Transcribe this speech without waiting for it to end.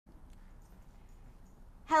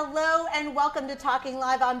Hello and welcome to Talking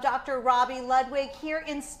Live. I'm Dr. Robi Ludwig here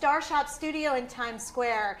in Starshop Studio in Times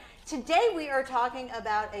Square. Today we are talking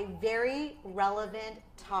about a very relevant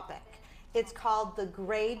topic. It's called the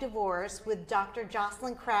Gray Divorce with Dr.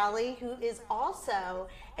 Jocelyn Crowley, who is also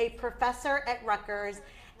a professor at Rutgers.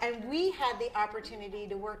 And we had the opportunity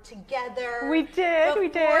to work together. We did.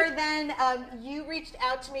 Before then, you reached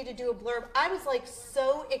out to me to do a blurb. I was like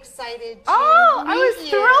so excited to I was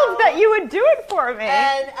thrilled that you would do it for me.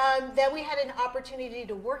 And then we had an opportunity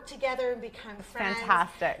to work together and become friends.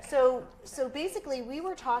 Fantastic. So basically, we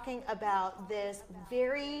were talking about this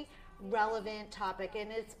very relevant topic,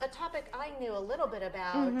 and it's a topic I knew a little bit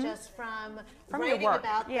about just from writing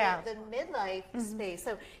about the midlife space.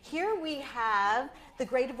 So here we have The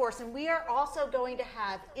Gray Divorce, and we are also going to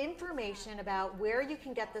have information about where you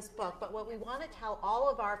can get this book. But what we want to tell all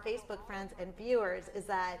of our Facebook friends and viewers is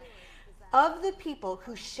that of the people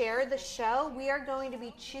who share the show, we are going to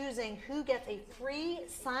be choosing who gets a free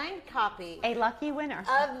signed copy. A lucky winner.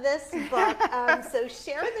 Of this book. So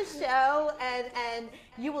share the show, and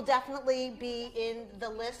you will definitely be in the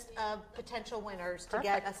list of potential winners to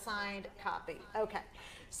get a signed copy. Okay.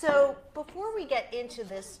 So before we get into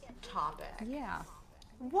this topic,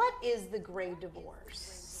 what is the Gray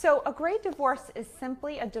Divorce? So a gray divorce is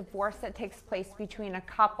simply a divorce that takes place between a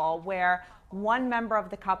couple where one member of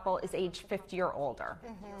the couple is age 50 or older.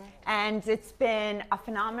 And it's been a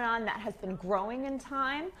phenomenon that has been growing in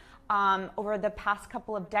time. Over the past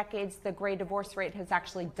couple of decades, the gray divorce rate has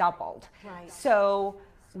actually doubled. Right. So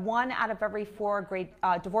 1 out of every 4 gray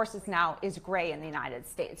divorces now is gray in the United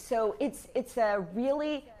States. So it's a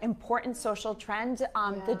really important social trend.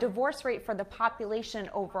 The divorce rate for the population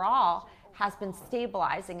overall has been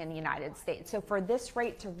stabilizing in the United States. So for this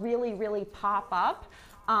rate to really, really pop up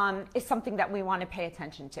is something that we want to pay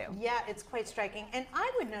attention to. Yeah, it's quite striking. And I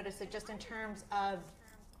would notice it just in terms of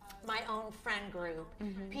my own friend group,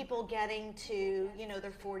 people getting to,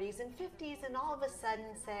 their 40s and 50s and all of a sudden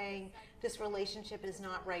saying, this relationship is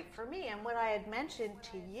not right for me. And what I had mentioned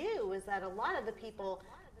to you is that a lot of the people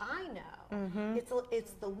I know,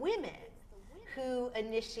 it's the women who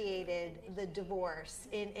initiated the divorce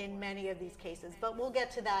in many of these cases. But we'll get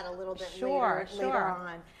to that a little bit later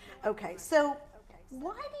on. Okay, so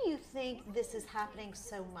why do you think this is happening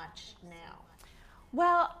so much now?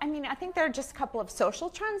 Well, I mean, I think there are just a couple of social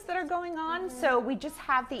trends that are going on. So we just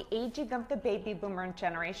have the aging of the baby boomer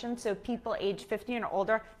generation. So people age 50 and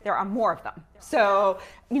older, there are more of them. So,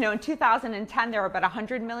 in 2010, there were about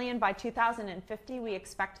 100 million. By 2050, we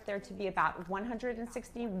expect there to be about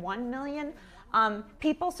 161 million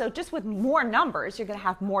people. So just with more numbers, you're going to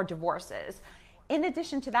have more divorces. In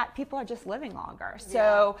addition to that, people are just living longer.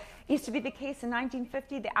 So it used to be the case in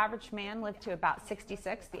 1950, the average man lived to about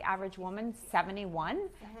 66, the average woman 71.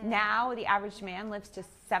 Now the average man lives to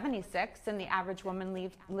 76 and the average woman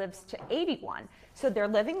lives to 81. So they're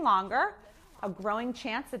living longer, a growing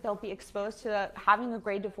chance that they'll be exposed to having a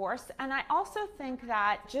gray divorce. And I also think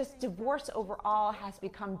that just divorce overall has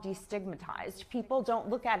become destigmatized. People don't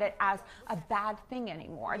look at it as a bad thing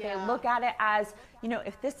anymore. They look at it as,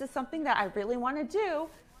 if this is something that I really want to do,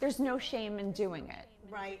 there's no shame in doing it.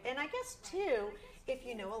 Right. And I guess too, if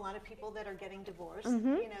you know a lot of people that are getting divorced,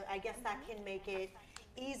 I guess that can make it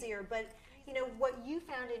easier. But what you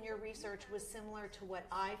found in your research was similar to what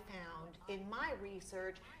I found in my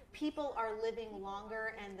research. People are living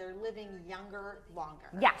longer and they're living younger longer.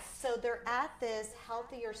 Yes. So they're at this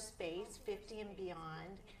healthier space, 50 and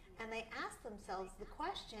beyond, and they ask themselves the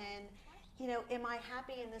question, am I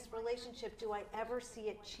happy in this relationship? Do I ever see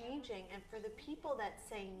it changing? And for the people that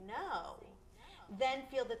say no, then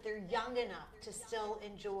feel that they're young enough to still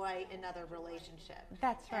enjoy another relationship.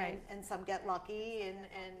 That's right. And some get lucky and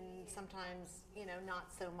sometimes,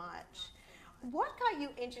 not so much. What got you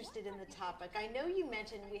interested in the topic? I know you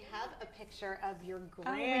mentioned we have a picture of your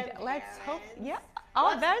grandparents. Let's hope. Yeah.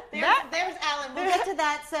 There's Alan. We'll get to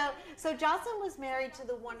that. So Jocelyn was married to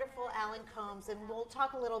the wonderful Alan Combs, and we'll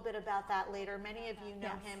talk a little bit about that later. Many of you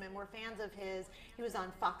know him, and we're fans of his. He was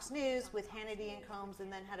on Fox News with Hannity and Combs,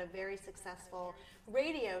 and then had a very successful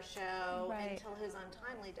radio show until his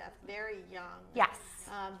untimely death, very young. Yes.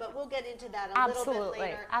 But we'll get into that a little bit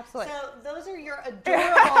later. Absolutely. So those are your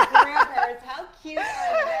adorable grandparents. How cute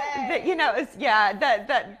are they?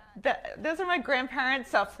 Those are my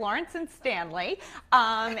grandparents, Florence and Stanley,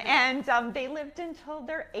 and they lived until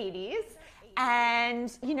their 80s.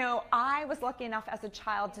 And, I was lucky enough as a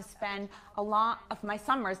child to spend a lot of my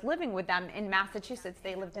summers living with them in Massachusetts.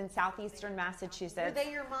 They lived in southeastern Massachusetts. Were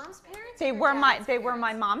they your mom's parents? They were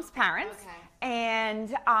my mom's parents. Okay. And,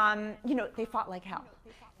 they fought like hell.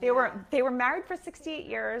 They were married for 68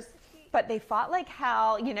 years. But they fought like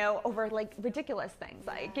hell, over like ridiculous things,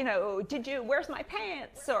 like, where's my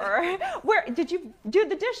pants, or where did you do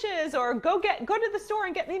the dishes, or go to the store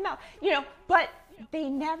and get me milk, but they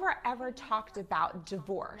never ever talked about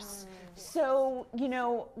divorce. So,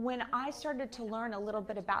 when I started to learn a little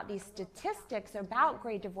bit about these statistics about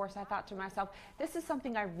gray divorce, I thought to myself, this is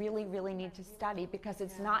something I really, really need to study, because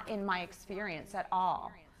it's not in my experience at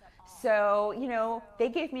all. So, they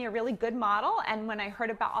gave me a really good model, and when I heard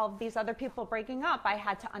about all of these other people breaking up, I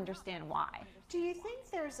had to understand why. Do you think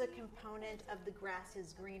there's a component of the grass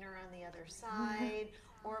is greener on the other side?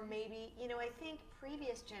 Or maybe, I think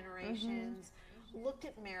previous generations looked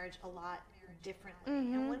at marriage a lot differently.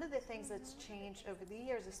 And one of the things that's changed over the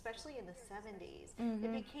years, especially in the 70s,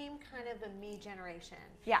 it became kind of a me generation.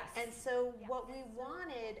 Yes. And so what we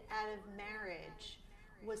wanted out of marriage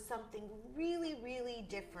was something really, really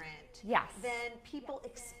different than people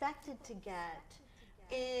expected to get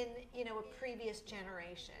in, a previous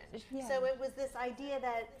generation. Yeah. So it was this idea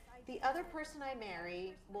that the other person I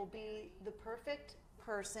marry will be the perfect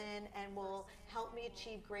person and will help me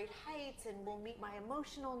achieve great heights and will meet my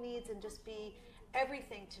emotional needs and just be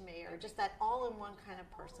everything to me, or just that all-in-one kind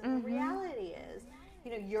of person. The reality is,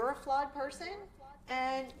 you're a flawed person.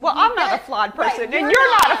 And I'm not a flawed person, and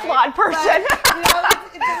you're not a flawed person. But,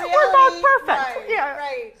 we're both perfect.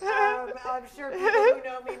 Right. I'm sure people who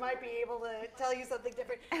know me might be able to tell you something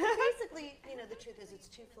different. But basically, the truth is, it's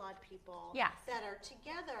two flawed people that are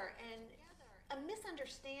together, and a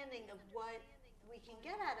misunderstanding of what we can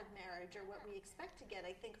get out of marriage or what we expect to get,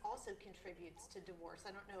 I think, also contributes to divorce.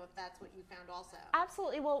 I don't know if that's what you found also.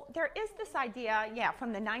 Absolutely. Well, there is this idea,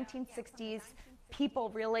 from the 1960s. People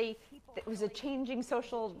really, it was a changing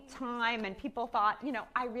social time, and people thought,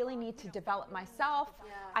 I really need to develop myself.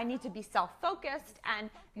 I need to be self-focused, and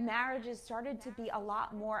marriages started to be a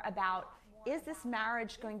lot more about, is this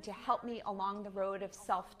marriage going to help me along the road of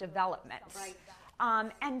self-development? Right.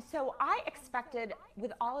 And so I expected,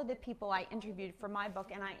 with all of the people I interviewed for my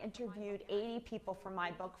book, and I interviewed 80 people for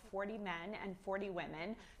my book, 40 men and 40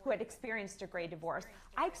 women who had experienced a gray divorce,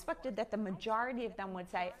 I expected that the majority of them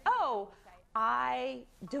would say, I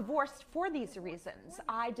divorced for these reasons.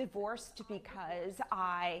 I divorced because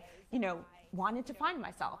I, wanted to find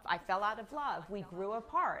myself. I fell out of love. We grew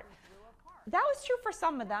apart. That was true for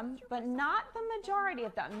some of them, but not the majority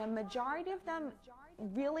of them. The majority of them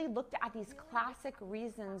really looked at these classic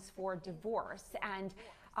reasons for divorce, and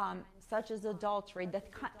such as adultery, the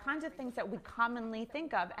kinds of things that we commonly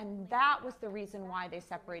think of, and that was the reason why they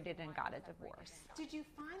separated and got a divorce. Did you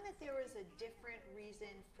find that there was a different reason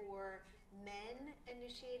for men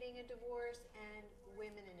initiating a divorce and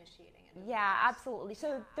women initiating a divorce? Yeah, absolutely.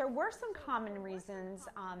 So there were some common reasons.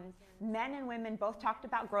 Men and women both talked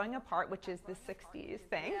about growing apart, which is the 60s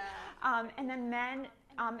thing. Yeah. And then men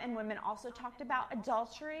and women also talked about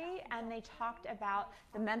adultery, and they talked about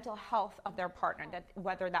the mental health of their partner, that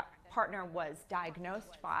whether that partner was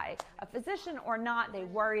diagnosed by a physician or not, they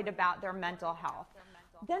worried about their mental health.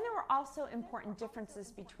 Then there were also important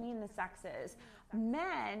differences between the sexes.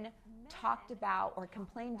 Men talked about or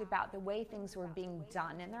complained about the way things were being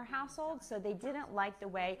done in their household, so they didn't like the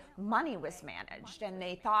way money was managed, and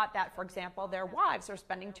they thought that, for example, their wives were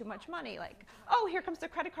spending too much money, like, here comes the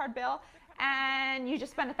credit card bill, and you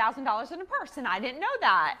just spent $1,000 in a purse, and I didn't know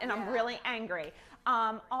that, and I'm really angry.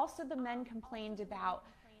 Also, the men complained about...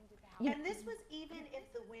 And this was even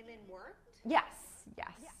if the women worked? Yes.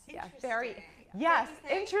 Very... Yes,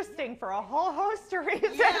 interesting for a whole host of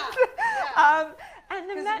reasons. And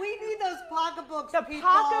because we need those pocketbooks. The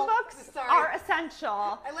pocketbooks are essential.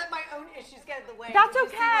 I let my own issues get in the way. That's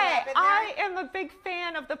okay. I am a big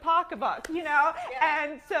fan of the pocketbook,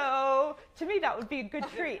 and so to me that would be a good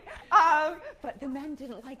treat. But the men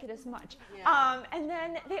didn't like it as much. And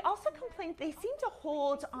then they also complained, they seemed to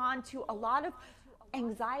hold on to a lot of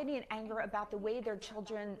anxiety and anger about the way their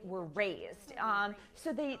children were raised.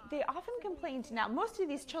 So they often complained. Now, most of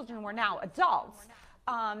these children were now adults.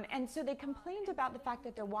 And so they complained about the fact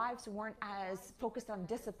that their wives weren't as focused on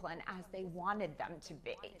discipline as they wanted them to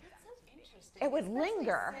be. That's so interesting. It would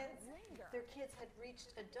linger. Since their kids had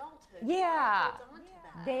reached adulthood. Yeah.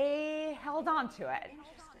 They held on to it.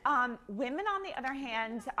 Women, on the other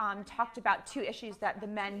hand, talked about two issues that the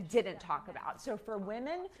men didn't talk about. So for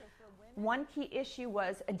women, one key issue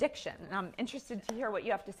was addiction. And I'm interested to hear what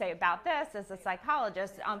you have to say about this as a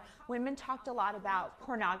psychologist. Women talked a lot about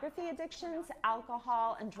pornography addictions,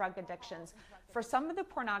 alcohol, and drug addictions. For some of the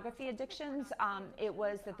pornography addictions, it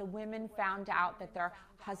was that the women found out that their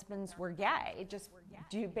husbands were gay, just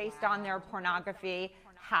based on their pornography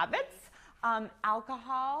habits.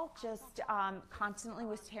 Alcohol just constantly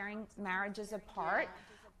was tearing marriages apart.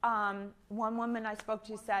 One woman I spoke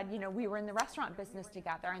to said, we were in the restaurant business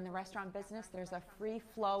together. In the restaurant business, there's a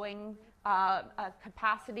free-flowing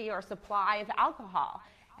capacity or supply of alcohol.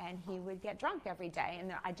 And he would get drunk every day.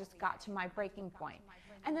 And I just got to my breaking point.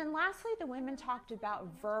 And then lastly, the women talked about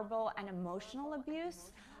verbal and emotional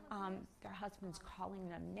abuse. Their husbands calling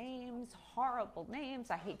them names, horrible names.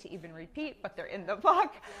 I hate to even repeat, but they're in the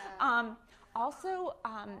book. Also,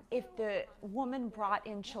 if the woman brought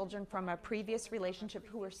in children from a previous relationship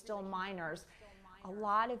who were still minors, a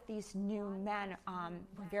lot of these new men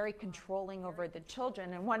were very controlling over the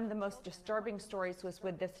children. And one of the most disturbing stories was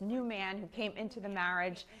with this new man who came into the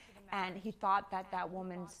marriage, and he thought that that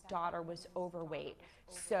woman's daughter was overweight.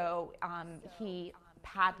 So he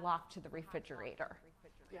padlocked to the refrigerator.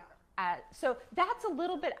 So that's a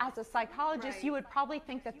little bit, as a psychologist, you would probably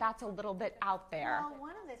think that that's a little bit out there.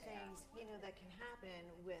 Well, one of the things, that can happen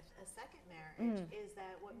with a second marriage is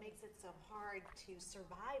that what makes it so hard to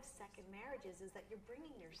survive second marriages is that you're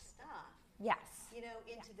bringing your stuff, yes,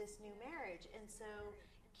 into this new marriage. And so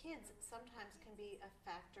kids sometimes can be a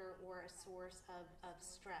factor or a source of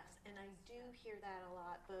stress. And I do hear that a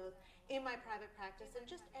lot, both in my private practice and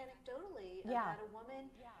just anecdotally about a woman.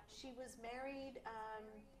 She was married,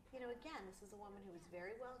 again, this is a woman who was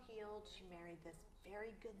very well heeled. She married this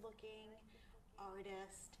very good looking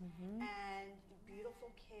artist and beautiful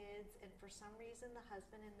kids. And for some reason, the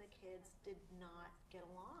husband and the kids did not get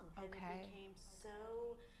along. And it became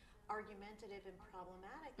so argumentative and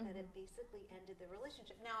problematic that it basically ended the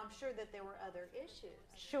relationship. Now, I'm sure that there were other issues.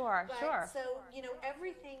 Sure. So,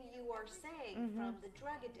 everything you are saying, from the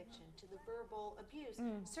drug addiction to the verbal abuse,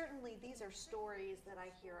 certainly these are stories that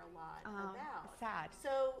I hear a lot about. Sad.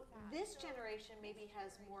 So this generation maybe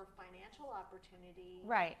has more financial opportunity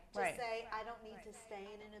to say, I don't need to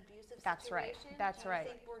stay in an abusive situation. That's right.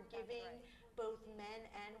 Do you think we're giving both men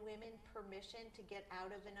and women permission to get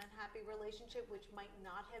out of an unhappy relationship, which might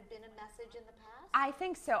not have been a message in the past? I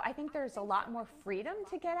think so. I think there's a lot more freedom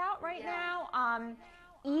to get out right now,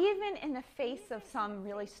 even in the face of some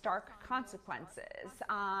really stark consequences.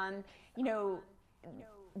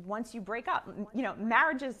 Once you break up,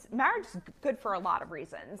 marriage is good for a lot of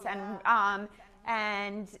reasons,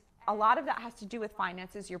 and a lot of that has to do with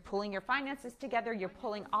finances. You're pulling your finances together. You're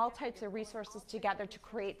pulling all types of resources together to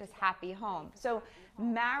create this happy home. So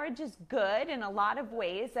marriage is good in a lot of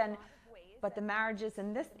ways, but the marriages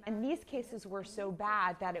in these cases were so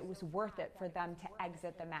bad that it was worth it for them to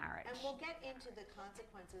exit the marriage. And we'll get into the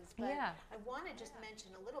consequences, but I want to just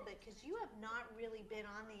mention a little bit, because you have not really been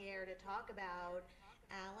on the air to talk about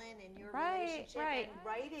Alan and your relationship and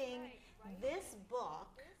writing this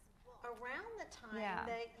book around the time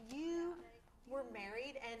that you were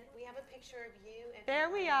married, and we have a picture of you. And there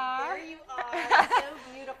we are. There you are, so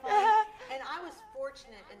beautiful. And I was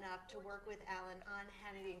fortunate enough to work with Alan on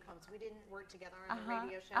Hannity and Combs. We didn't work together on the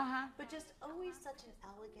radio show, but just always such an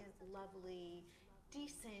elegant, lovely,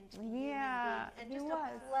 decent human being, and just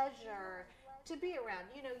a pleasure to be around.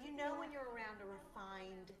 You know when you're around a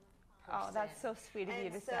refined person. Oh, that's so sweet of you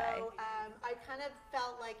to say. So I kind of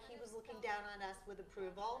felt like he was looking down on us with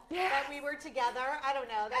approval that we were together. I don't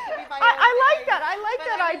know. That could be my own I like thing, that. I like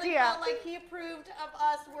that I idea. Felt like he approved of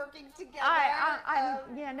us working together. I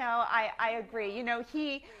agree.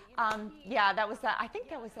 That was that. I think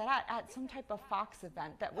that was at some type of Fox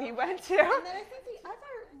event that we went to. And then I think the other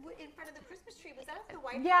in front of the Christmas tree, was that at the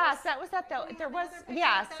White House? Yes, that was at the. There was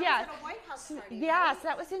yes. Was at a White House party. Yes,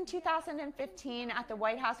 that was in 2015 at the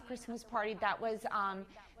White House Christmas party. That was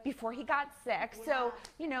before he got sick. So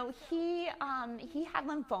he had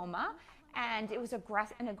lymphoma, and it was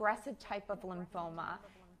an aggressive type of lymphoma.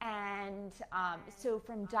 And so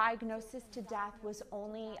from diagnosis to death was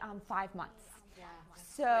only 5 months.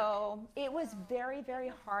 So it was very,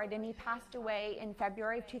 very hard, and he passed away in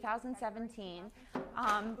February of 2017.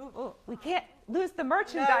 We can't lose the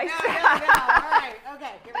merchandise. No. All right.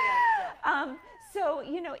 Okay, here we go. So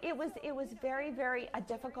it was very, very a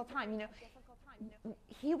difficult time.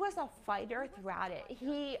 He was a fighter throughout it.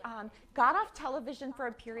 He got off television for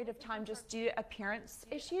a period of time just due to appearance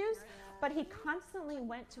issues. But he constantly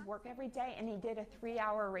went to work every day, and he did a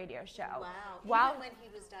 3-hour radio show. Wow. Even when he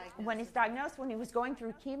was diagnosed? When he's diagnosed, when he was going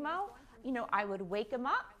through chemo, I would wake him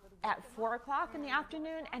up at 4 o'clock in the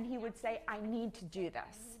afternoon, and he would say, I need to do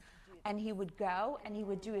this. And he would go, and he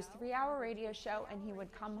would do his 3-hour radio show, and he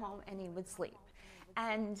would come home, and he would sleep.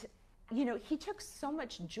 And, he took so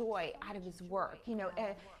much joy out of his work,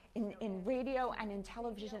 in radio and in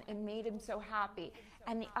television. It made him so happy.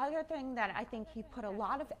 And the other thing that I think he put a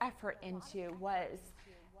lot of effort into was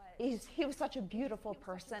he was such a beautiful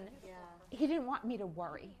person. Yeah. He didn't want me to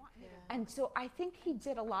worry. Yeah. And so I think he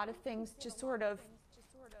did a lot of things to sort of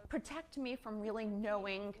protect me from really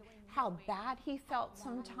knowing how bad he felt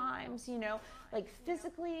sometimes, you know, like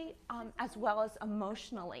physically as well as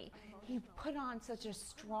emotionally. He put on such a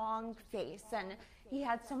strong face, and he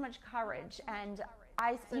had so much courage. And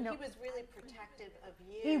So you know, he was really protective of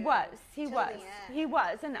you. he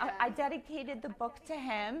was, and Yeah. I dedicated the book to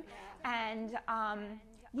him, and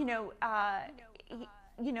you know,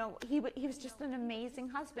 he was just an amazing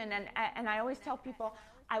husband, and I always tell people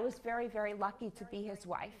I was very, very lucky to be his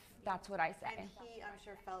wife. That's what I say. And he, I'm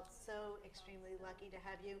sure, felt so extremely lucky to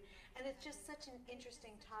have you. And it's just such an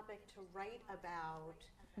interesting topic to write about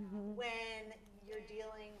when you're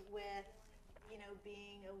dealing with, you know,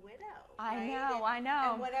 being a widow. I right? know, I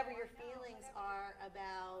know. And whatever your feelings are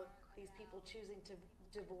about these people choosing to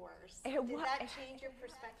divorce. Did that change your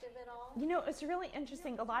perspective at all? You know, it's really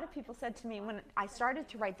interesting. A lot of people said to me when I started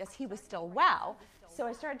to write this, he was still well. So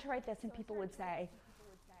I started to write this, and people would say,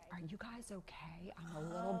 "Are you guys okay? I'm a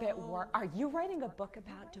little bit worried. Are you writing a book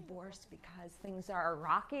about divorce because things are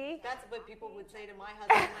rocky?" That's what people would say to my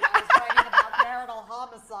husband when I was writing about marital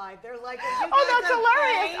homicide. They're like, "Are you "Oh, guys that's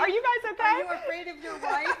hilarious. Are you guys okay? Are you afraid of your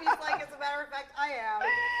wife?" He's like, "As a matter of fact, I am."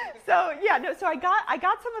 So yeah, no. So I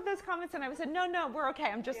got some of those comments, and I said, "No, we're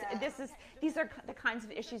okay. I'm just Yeah. these are the kinds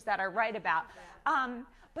of issues that I write about."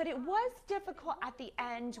 But it was difficult at the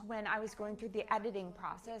end when I was going through the editing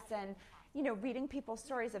process and, you know, reading people's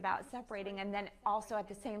stories about separating, and then also at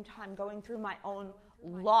the same time going through my own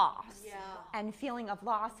loss and feeling of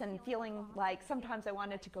loss, and feeling like sometimes I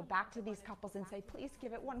wanted to go back to these couples and say, "Please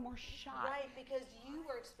give it one more shot." Right, because you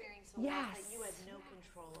were experiencing loss that you had no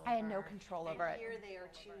control over. I had no control over it. And here they are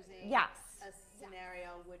choosing a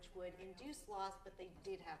scenario which would induce loss, but they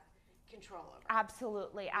did have control over.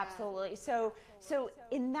 Absolutely. So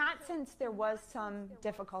in that sense, there was some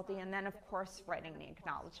difficulty, and then of course writing the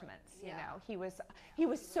acknowledgments. You know, he was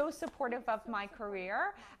so supportive of my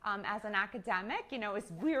career as an academic. You know,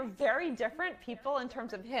 we were very different people in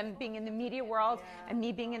terms of him being in the media world and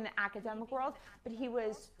me being in the academic world. But he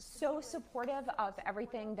was so supportive of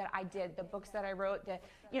everything that I did, the books that I wrote.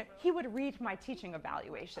 He would read my teaching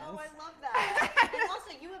evaluations. Oh, I love that. And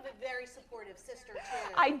also, you have a very supportive sister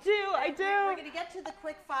too. I do. We're going to get to the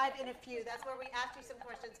quick five in a few. That's where we asked you some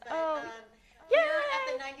questions. But here at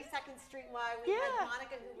the 92nd Street Y, we had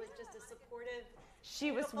Monica, who was just a supportive.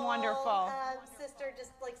 She was wonderful. Sister,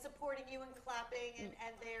 just like supporting you and clapping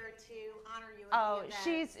and there to honor you. Oh,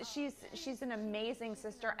 she's an amazing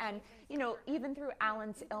sister, and you know, even through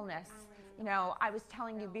Alan's illness, you know, I was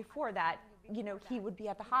telling you before that, you know, he would be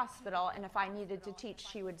at the hospital, and if I needed to teach,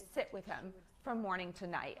 she would sit with him from morning to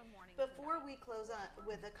night. Before we close on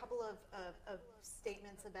with a couple of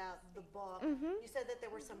statements about the book, you said that there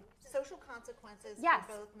were some social consequences for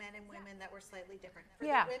both men and women that were slightly different. For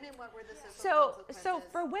the women, what were the social consequences? So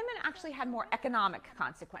for women, actually had more economic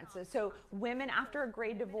consequences. So women, after a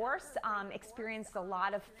great divorce, experienced a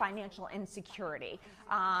lot of financial insecurity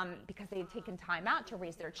because they had taken time out to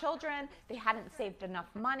raise their children. They hadn't saved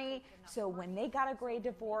enough money. So when they got a great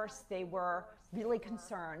divorce, they were really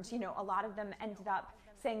concerned. You know, a lot of them ended up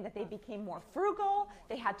saying that they became more frugal,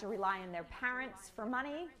 they had to rely on their parents for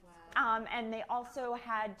money, and they also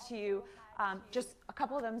had to, just a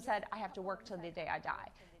couple of them said, "I have to work till the day I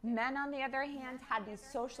die." Men, on the other hand, had these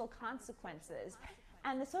social consequences,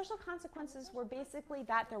 and the social consequences were basically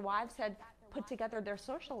that their wives had put together their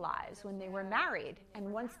social lives when they were married,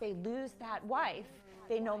 and once they lose that wife,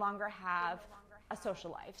 they no longer have a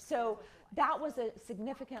social life. So that was a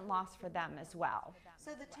significant loss for them as well.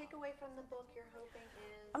 So the takeaway from the book you're hoping is?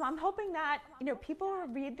 I'm hoping that, you know, people will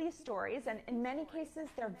read these stories, and in many cases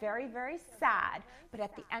they're very, very sad, but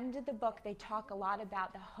at the end of the book they talk a lot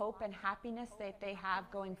about the hope and happiness that they have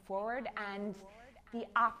going forward, and the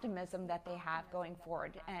optimism that they have going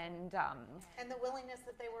forward, and the willingness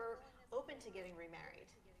that they were open to getting remarried.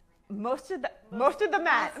 Most of the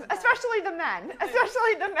men, especially the men,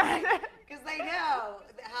 because they know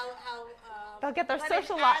how they'll get their what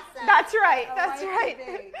social an life. asset That's right. a That's wife right.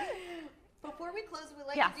 can be. Before we close, we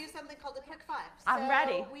like to do something called a quick five. I'm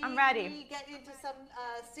ready. I'm ready. We get into some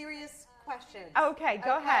serious questions. Okay,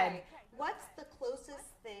 go ahead. What's the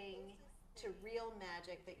closest thing to real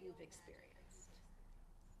magic that you've experienced?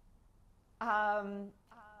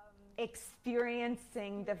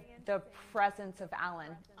 Experiencing the presence of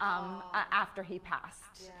Alan after he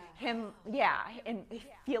passed. Him, and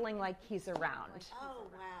feeling like he's around. Oh,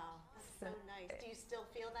 wow. So nice. Do you still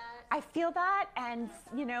feel that? I feel that, and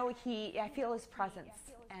you know, I feel his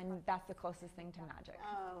presence, and that's the closest thing to magic.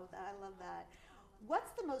 Oh, I love that.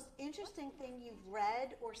 What's the most interesting thing you've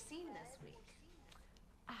read or seen this week?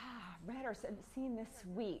 Read or seen this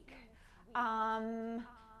week. I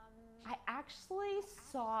actually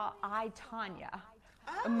saw I, Tanya,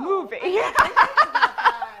 a movie.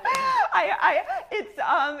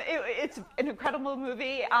 It's an incredible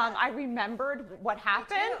movie. I remembered what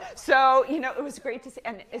happened, so it was great to see,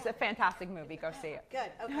 and it's a fantastic movie. Go see it.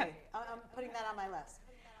 Good. Okay, I'm putting that on my list.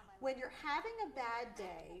 When you're having a bad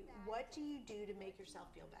day, what do you do to make yourself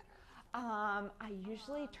feel better? I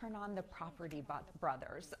usually turn on the Property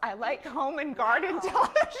Brothers. I like home and garden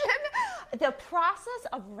television. The process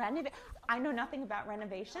of renovation, I know nothing about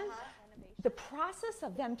renovation. The process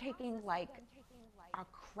of them taking like a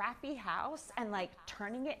crappy house and like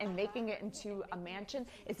turning it and making it into a mansion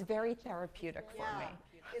is very therapeutic for me.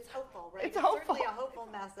 It's hopeful, right? It's hopeful. Certainly a hopeful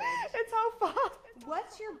message. It's hopeful.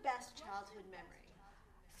 What's your best childhood memory?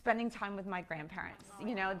 Spending time with my grandparents.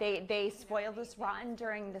 They spoiled us rotten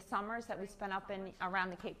during the summers that we spent up in around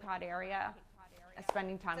the Cape Cod area,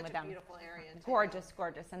 spending time with them. Beautiful area. Gorgeous,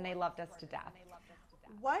 gorgeous, and they loved us to death.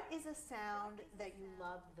 What is a sound that you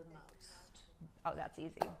love the most? Oh, that's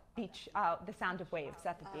easy. Beach, the sound of waves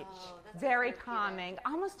at the beach. That's Very calming,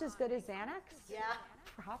 almost as good as Xanax. Yeah.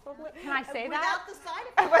 Probably. Can I say Without that? the side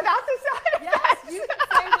effects. Without the side effects. Yes, you can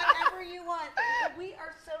say whatever you want. But we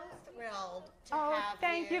are so thrilled to have you.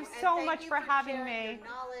 Thank you And so thank much you for having sharing me. Your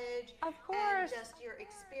knowledge. Of course. And just your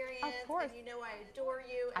experience. Of course. And I adore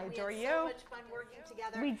you. And I adore we you. had so much fun working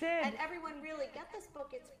together. We did. And everyone really get this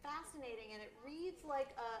book. It's fascinating and it reads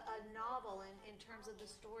like a novel in terms of the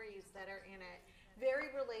stories that are in it.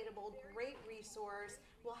 Very relatable, great resource.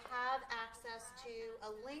 We'll have access to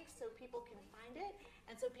a link so people can find it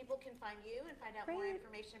and so people can find you and find out more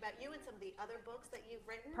information about you and some of the other books that you've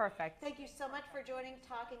written. Perfect. Thank you so much for joining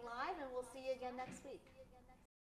Talking Live, and we'll see you again next week.